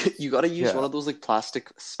totally you gotta use one Yeah. of those like plastic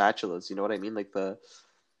spatulas. You know what I mean? Like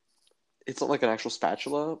it's not like an actual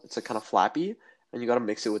spatula. It's like kind of flappy, and you gotta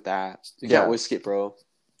mix it with that. You can't Yeah. whisk it, bro.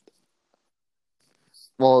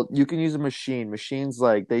 Well, you can use a machine. Machines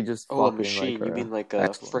like they just Oh, a fucking like machine. You mean are like a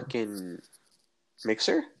excellent. frickin'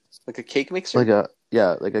 mixer? Like a cake mixer? Like a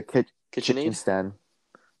yeah, like a kitchen KitchenAid? stand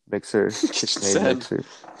mixer, Kitchen KitchenAid sand. mixer.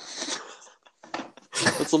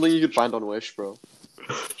 That's something you could find on Wish, bro.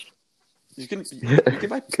 You can buy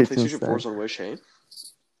Kitchen PlayStation stand. 4s on Wish, hey?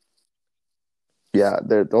 Yeah,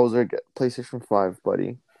 those are good. PlayStation 5,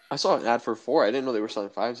 buddy. I saw an ad for 4. I didn't know they were selling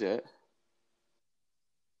 5s yet.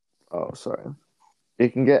 Oh, sorry. You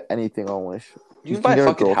can get anything on Wish. You You can buy can a get a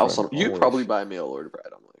fucking house girlfriend on. You on could probably Wish. buy mail order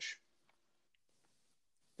bread on Wish.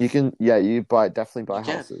 You can, yeah, you buy definitely You buy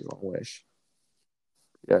can. houses on Wish.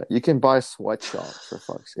 Yeah, you can buy sweatshops for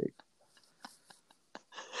fuck's sake.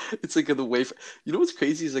 It's like the wafer. You know what's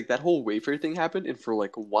crazy is like that whole wafer thing happened, and for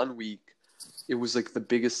like 1 week, it was like the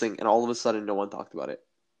biggest thing, and all of a sudden, no one talked about it.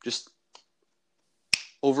 Just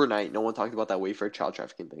overnight, no one talked about that wafer child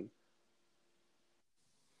trafficking thing.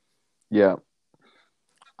 Yeah,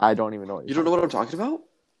 I don't even know what you're You don't know talking what I'm about. talking about?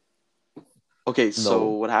 Okay, so No.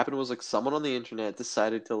 what happened was like someone on the internet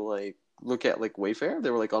decided to like look at like Wayfair.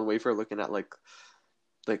 They were like on Wayfair looking at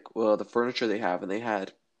the furniture they have, and they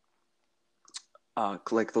had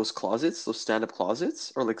like those closets, those stand-up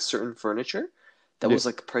closets, or like certain furniture that Yeah. was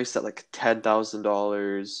like priced at like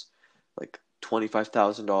 $10,000, like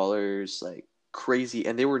 $25,000, like crazy,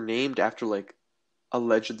 and they were named after like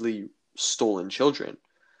allegedly stolen children,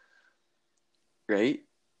 right?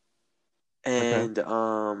 Okay.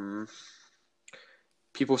 And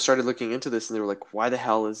people started looking into this, and they were like, "Why the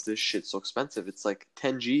hell is this shit so expensive? It's like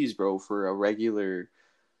 10 G's, bro, for a regular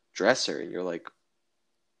dresser." And you're like,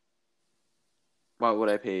 "Why would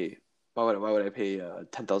I pay? Why would I pay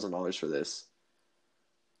 $10,000 for this?"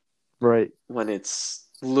 Right. When it's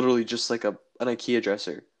literally just like an IKEA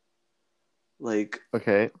dresser. Like,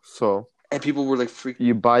 Okay. So and people were like freak.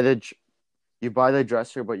 you buy the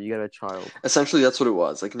dresser, but you get a child. Essentially, that's what it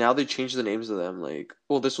was. Like now they changed the names of them. Like,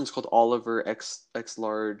 well, this one's called Oliver X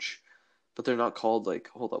large, but they're not called like.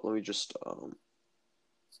 Hold up, let me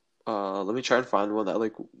try and find one that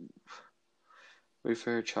like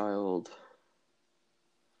Wayfair child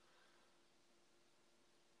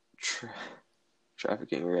tra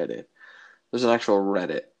trafficking Reddit. There's an actual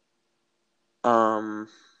Reddit. Um,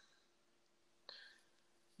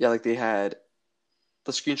 yeah, like they had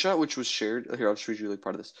the screenshot, which was shared. Here, I'll just read you like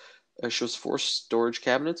part of this. It shows 4 storage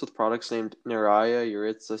cabinets with products named Neraya,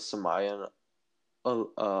 Yuritsa, Samaya, and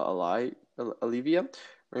Alivia,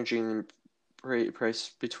 ranging in price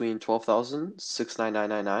between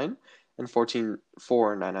 12,69999 and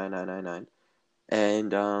 14,49999.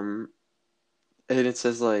 And it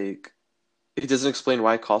says like it doesn't explain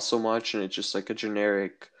why it costs so much, and it's just like a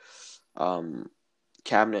generic um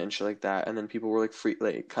cabinet and shit like that. And then people were like free,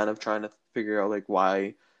 like kind of trying to figure out like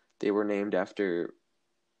why they were named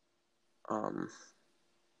um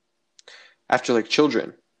after like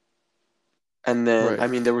children. And then Right. I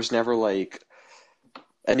mean there was never like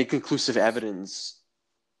any conclusive evidence.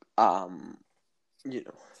 Um, you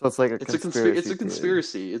know, So it's like a it's conspiracy a theory.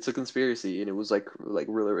 conspiracy. It's a conspiracy, and it was like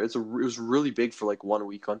really it was really big for like 1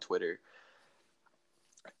 week on Twitter,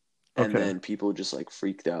 and Okay. then people just like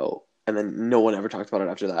freaked out, and then no one ever talked about it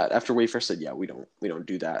after that. After Wayfair said, "Yeah, we don't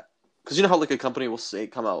do that," because you know how like a company will say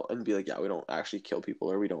come out and be like, "Yeah, we don't actually kill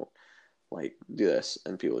people, or we don't like do this,"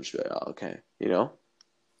 and people would just be like, "Oh, okay," you know.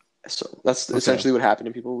 So that's Okay. essentially what happened,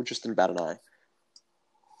 and people just didn't bat an eye.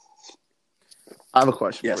 I have a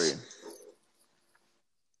question for Yes. you.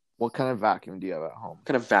 What kind of vacuum do you have at home?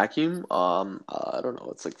 Kind of vacuum. I don't know.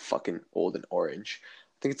 It's like fucking old and orange. I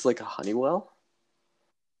think it's like a Honeywell.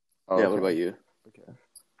 Oh, Yeah. What okay. about you?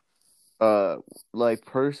 Okay. Like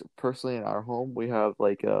personally in our home, we have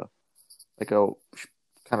like a kind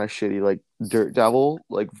of shitty like Dirt Devil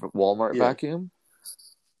like Walmart Yeah. vacuum.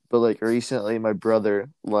 But like recently, my brother,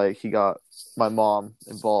 like he got my mom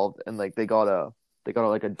involved, and like they got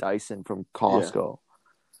like a Dyson from Yeah. Costco,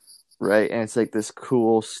 right? And it's like this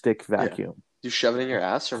cool stick Yeah. vacuum, You shove it in your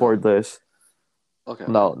ass or no? cordless. Okay,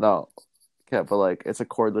 okay. No, no, yeah, but like it's a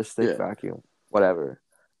cordless stick Yeah. vacuum, whatever.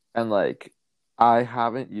 And like I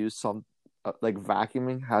haven't used some like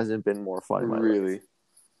vacuuming hasn't been more fun in my life. Really?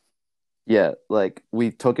 Yeah, like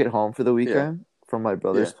we took it home for the Yeah. weekend from my Yeah.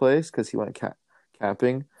 brother's place because he went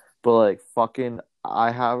camping. But like fucking,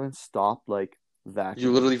 I haven't stopped like You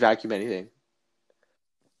vacuuming, literally vacuum anything.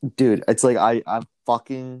 dude. It's like I'm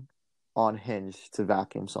fucking on hinge to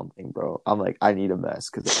vacuum something, bro. I'm like I need a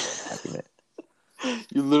mess because I can't vacuum it,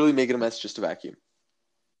 You literally make it a mess just to vacuum.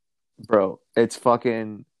 bro. It's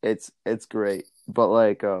fucking it's great. But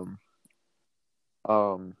like um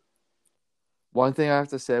one thing I have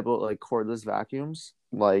to say about like cordless vacuums,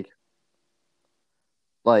 like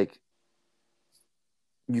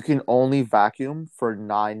you can only vacuum for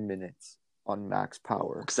 9 minutes on max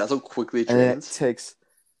power. Because that's how quickly it And then it drains. takes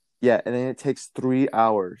yeah, and then it takes 3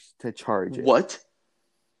 hours to charge it. What?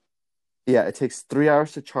 Yeah, it takes 3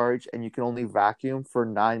 hours to charge, and you can only vacuum for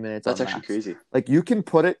 9 minutes That's on actually max. crazy. Like you can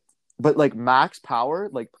put it, but like max power,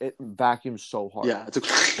 like it vacuums so hard. Yeah, it's a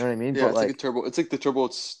You know what I mean? yeah, But it's like a like turbo. It's like the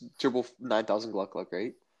turbo 9000 Gluck Gluck,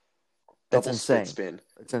 right? it's Double split insane. spin.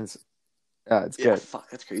 Yeah, it's Yeah, good. fuck,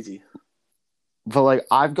 that's crazy. But like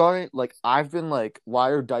I've been like, why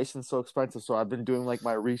are Dyson so expensive? So I've been doing like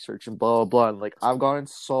my research and blah blah blah. And like I've gotten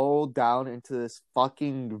so down into this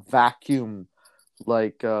fucking vacuum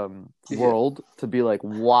like Yeah, world to be like,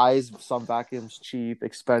 why is some vacuums cheap,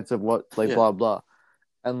 expensive, what like yeah. blah blah.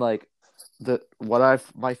 And like the what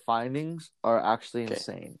I've my findings are actually Okay.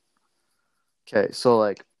 insane. Okay, so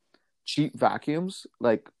like cheap vacuums,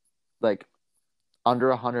 like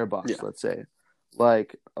under $100, Yeah. let's say.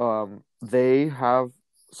 Like they have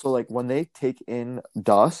so like when they take in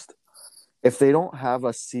dust, if they don't have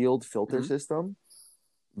a sealed filter Hmm. system,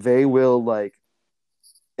 they will like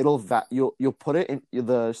you'll put it in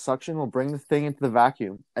the suction will bring the thing into the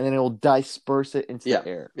vacuum and then it will disperse it into Yeah. the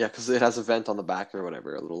air. Yeah, because it has a vent on the back or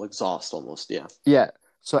whatever, a little exhaust almost. Yeah. Yeah.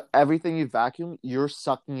 So everything you vacuum, you're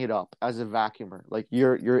sucking it up as a vacuumer. Like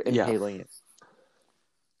you're Yeah. inhaling it.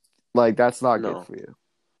 Like that's not good No. for you.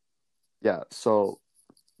 Yeah. So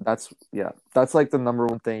that's like the number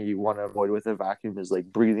one thing you want to avoid with a vacuum is like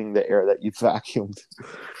breathing the air that you vacuumed.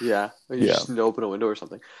 Yeah. Or you Yeah. just need to open a window or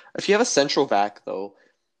something. If you have a central vac, though,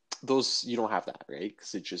 those you don't have that, right?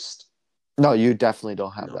 Because it just No, you definitely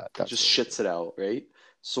don't have no, that. it That's just for shits sure. it out, right?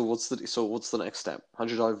 So what's the next step?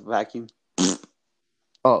 $100 vacuum.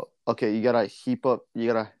 Oh, okay. You got a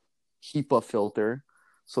HEPA filter.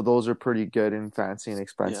 So those are pretty good and fancy and Yeah.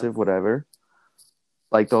 expensive, whatever.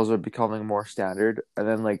 Like those are becoming more standard. And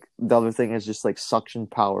then like the other thing is just like suction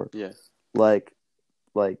power. Yeah. Like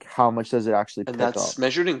like how much does it actually And pick that's up?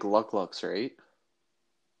 measured in Gluck Glucks, right?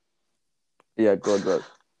 Yeah, good.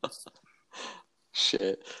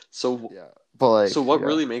 Shit. So Yeah. But like, so what yeah.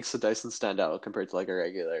 really makes the Dyson stand out compared to like a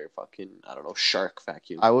regular fucking, I don't know, Shark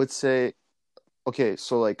vacuum? I would say okay,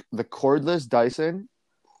 so like the cordless Dyson,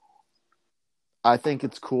 I think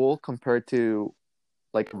it's cool compared to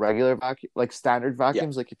like regular vacuum, like standard Yeah.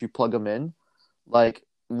 vacuums. Like if you plug them in, like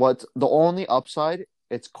what's the only upside?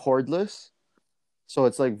 It's cordless, so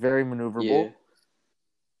it's like very Yeah. maneuverable,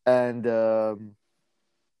 and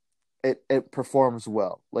it performs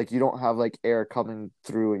well. Like you don't have like air coming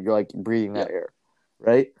through, and you're like breathing Yeah. that air,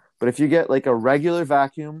 right? But if you get like a regular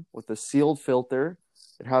vacuum with a sealed filter,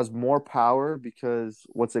 it has more power because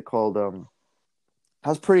what's it called?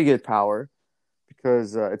 Has pretty good power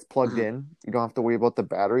because it's plugged Mhm. in. You don't have to worry about the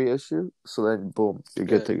battery issue. So then, boom, you're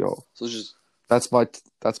good Yeah. to go. So just That's my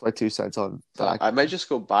 2 cents on I vacuum. might just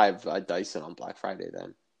go buy a Dyson on Black Friday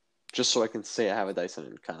then, just so I can say I have a Dyson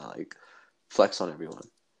and kind of like flex on everyone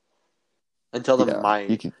and tell them Yeah, my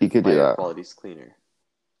you could my do air that. quality is cleaner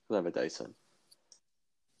because I have a Dyson.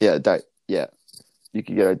 Yeah, you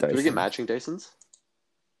could get a Do we get Dyson. matching Dysons?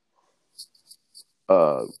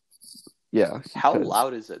 Uh, yeah, you How could.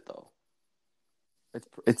 loud is it though?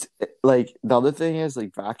 Like the other thing is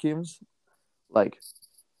like vacuums, like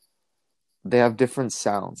they have different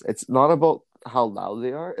sounds. It's not about how loud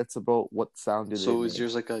they are. It's about what sound do they So is make.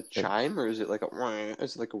 yours like a Like chime or is it like a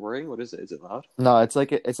is it like a whirring? What is it? Is it loud? no, it's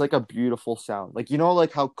like a beautiful sound. Like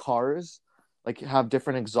like how cars like have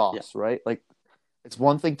different Yeah. exhausts, right? Like it's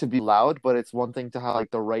one thing to be loud, but it's one thing to have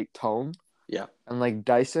like the right tone. Yeah. And like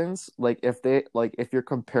Dysons, like if you're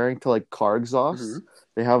comparing to like car exhausts, Hmm.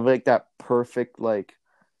 they have like that perfect like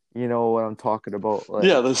you know what I'm talking about,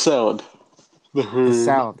 Yeah, like the sound. the The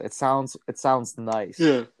sound. It sounds nice.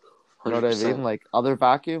 yeah. You know what I mean? 100%. Like other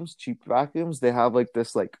vacuums, cheap vacuums, they have like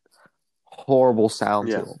this like horrible sound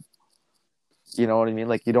to Yeah. them. You know what I mean?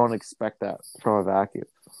 Like you don't expect that from a vacuum.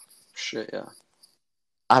 Shit, yeah.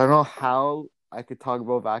 I don't know how I could talk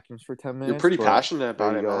about vacuums for 10 You're minutes, pretty but passionate there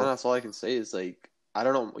about you it, man. go. That's all I can say is like, I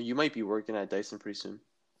don't know. You might be working at Dyson pretty soon.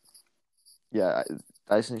 Yeah,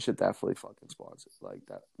 Dyson should definitely fucking sponsor like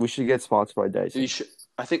that. We should get sponsored by You Dyson. should.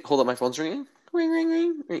 I think. Hold up, my phone's ringing. Ring, ring,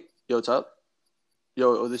 ring, ring. Yo, what's up?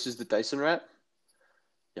 Yo, oh, this is the Dyson rep.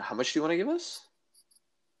 Yeah, how much do you want to give us?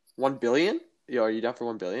 1 billion? Yo, are you down for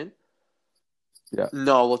 1 billion? Yeah.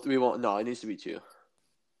 No, we won't. No, it needs to be two.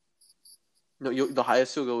 No, the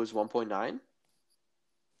highest you'll go is 1.9.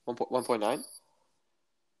 1.9.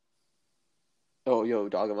 Oh, yo,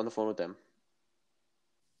 dog, I'm on the phone with them.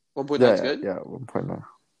 1.9 Yeah, is yeah, good. yeah. 1.9.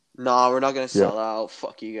 Nah, we're not gonna Yeah. sell out.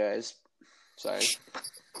 Fuck you guys. Sorry.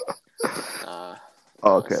 Nah,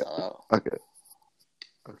 Oh, not gonna okay. sell out. Okay.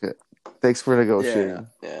 Okay. Thanks for Yeah, negotiating.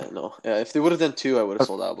 yeah, no. Yeah, if they would have done two, I would have Okay.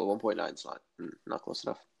 sold out, but 1.9 is not close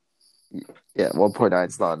enough. Yeah, 1.9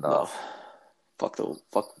 is not No. enough.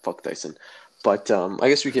 Fuck Dyson. But I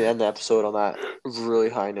guess we can end the episode on that really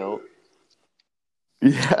high note.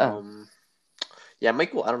 Yeah. Yeah,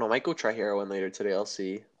 Mike. I don't know. Might go try heroin later today. I'll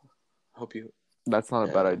see. Hope you. That's not a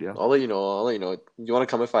bad Yeah, idea. I'll let you know. I'll let you know. You want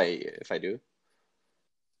to come if I do?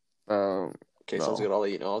 Okay, sounds No. good. I'll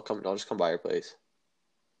let you know. I'll just come by your place.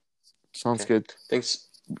 Sounds Okay. good. Thanks.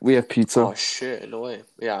 We have pizza. Oh shit! No way.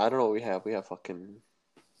 Yeah, I don't know what we have. We have fucking.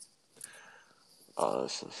 I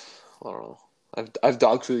don't know. I've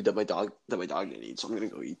dog food that my dog didn't eat, so I'm gonna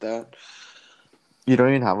go eat that. You don't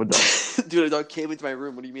even have a dog. Dude, a dog came into my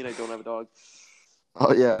room. What do you mean I don't have a dog?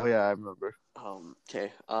 Oh yeah, I remember.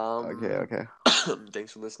 Okay. Okay.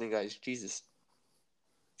 Thanks for listening, guys. Jesus,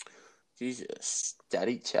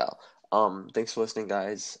 Daddy Chow. Thanks for listening,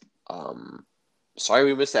 guys. Sorry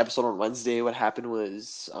we missed the episode on Wednesday. What happened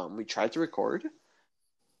was, we tried to record,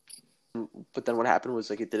 but then what happened was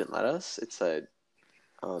like it didn't let us. It said,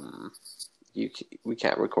 we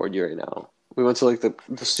can't record you right now. We went to like the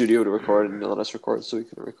studio to record and they let us record, so we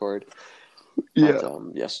couldn't record. Yeah.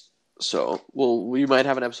 But yes. So we might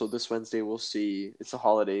have an episode this Wednesday. We'll see. It's a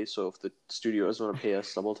holiday, so if the studio doesn't want to pay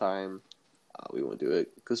us double time, we won't do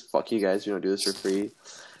it. Because fuck you guys, we don't do this for free.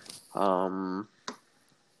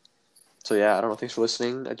 So yeah, I don't know. Thanks for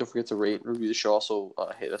listening. Don't forget to rate and review the show. Also,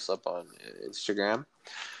 hit us up on Instagram,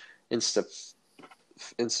 Instafan,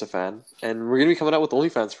 and we're gonna be coming out with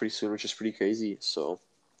OnlyFans pretty soon, which is pretty crazy. So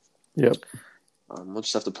Yep. we'll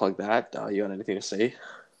just have to plug that. You got anything to say,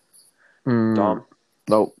 Mm, Dom?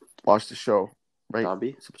 nope. Watch the show. Right.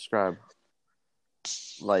 Domby? Subscribe.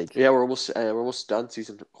 Like. Yeah, we're almost done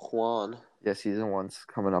season one. Yeah, season 1's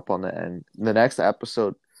coming up on the end. The next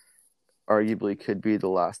episode arguably could be the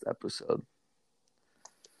last episode.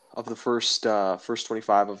 Of the first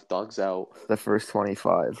 25 of Dogs Out. The first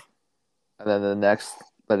 25. And then the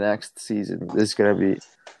next season is gonna be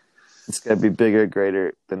bigger,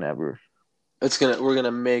 greater than ever. We're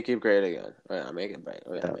gonna make it great again. Make it great.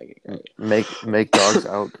 Make it great. Make Dogs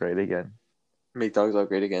Out great again. Make Dogs Out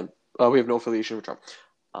great again. We have no affiliation with Trump.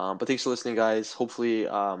 But thanks for listening, guys. Hopefully,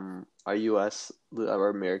 our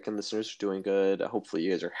American listeners are doing good. Hopefully,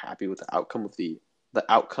 you guys are happy with the outcome of the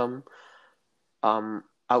outcome.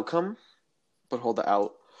 Outcome, but hold the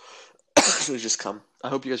out. So just come. I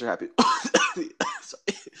hope you guys are happy.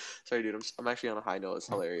 Sorry, dude. I'm actually on a high note. It's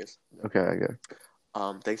hilarious. Okay.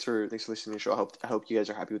 Thanks for listening to the show. I hope you guys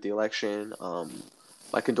are happy with the election.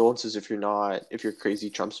 My condolences if you're not. If you're a crazy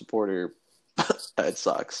Trump supporter, it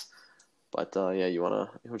sucks. But yeah, you wanna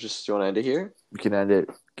end it here? We can end it.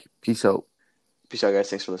 Peace out. Peace out, guys.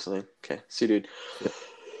 Thanks for listening. Okay, see you, dude. Yeah.